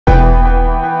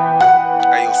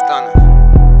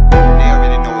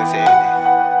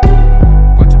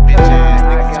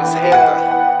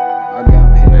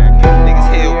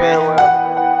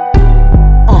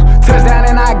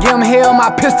my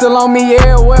pistol on me,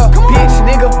 yeah, well. Bitch,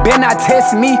 nigga, better not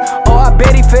test me, or I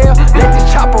bet he fail. Let this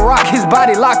chopper rock his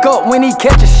body, lock up when he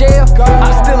catch a shell. I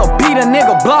still beat a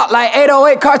nigga block like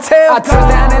 808 Kartel. I touch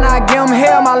down and I give him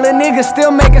hell, my little nigga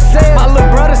still make a sale. My little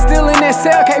brother still in that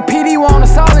cell, KPD want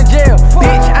us all in jail.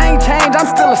 Bitch, I ain't changed, I'm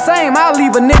still the same, I'll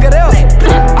leave a nigga there.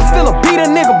 I still beat a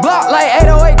nigga block like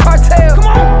 808 Kartel.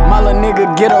 My little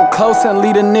nigga get up close and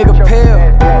lead a nigga pale.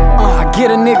 I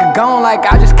get a nigga gone like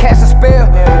I just cast a spell.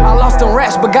 I lost them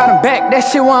rats but got them back, that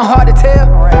shit wasn't hard to tell.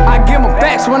 I give them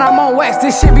facts when I'm on wax,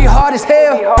 this shit be hard as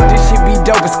hell. This shit be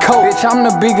dope as coke, bitch, I'm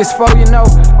the biggest foe, you know.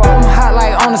 I'm hot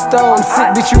like on the stove, I'm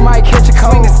sick, bitch, you might catch a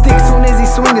cold. Swing a stick soon as he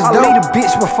swing his dope. I lead a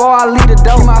bitch before I lead a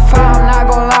dope. Keep my fire, I'm not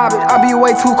gon' lie, bitch, I be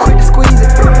way too quick to squeeze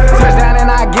it. Touchdown and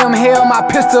I give him hell, my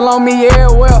pistol on me, yeah,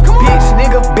 well. Bitch,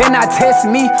 nigga, better not test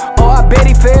me, or I bet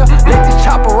he fail. Let this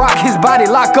chopper rock his body,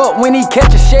 lock up when he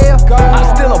catch a shell. I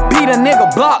still beat a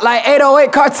nigga block like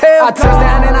 808 Kartel. I touch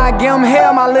down and I give him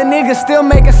hell, my little nigga still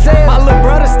make a sale. My little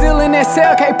brother still in that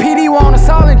cell, KPD want us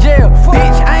all in jail.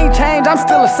 Bitch, I ain't changed, I'm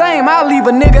still the same, I'll leave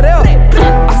a nigga there.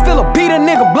 I still beat a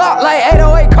nigga block like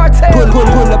 808 Kartel.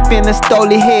 Pull up in a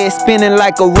stoley head, spinning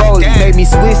like a rollie. Made me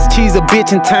Swiss cheese a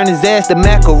bitch and turn his ass to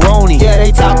macaroni. Yeah,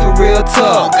 they talking real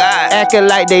tough, acting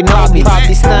like they know me.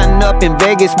 Probably stunning up in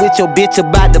Vegas with your bitch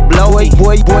about to blow it.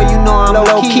 Boy, you know I'm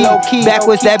low key.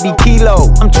 Backwards that be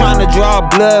kilo. I'm trying to draw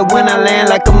blood when I land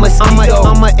like a mosquito.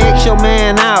 I'ma X your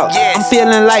man out. I'm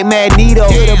feeling like Magneto.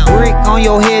 Hit a brick on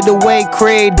your head the way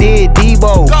Craig did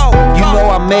Debo. You know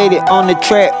I made it on the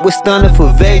track with Stunna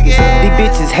for Vegas. These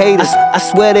bitches hate us, I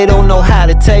swear they don't know how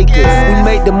to take us. We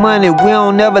make the money, we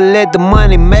don't never let the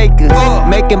money make us.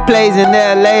 Making plays in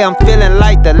LA, I'm feeling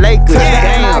like the Lakers.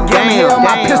 Damn,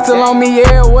 my pistol on me,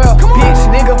 yeah, well. Bitch,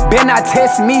 nigga, better not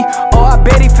test me, or I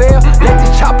bet he fail. Let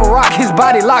this chopper rock his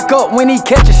body, lock up when he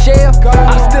catch a shell.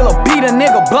 I still beat a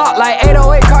nigga block like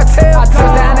 808 Kartel. I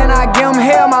touch down and I give him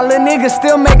hell, my little nigga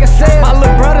still make a sale. My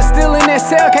little brother still in that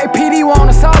cell, KPD want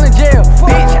us all in jail.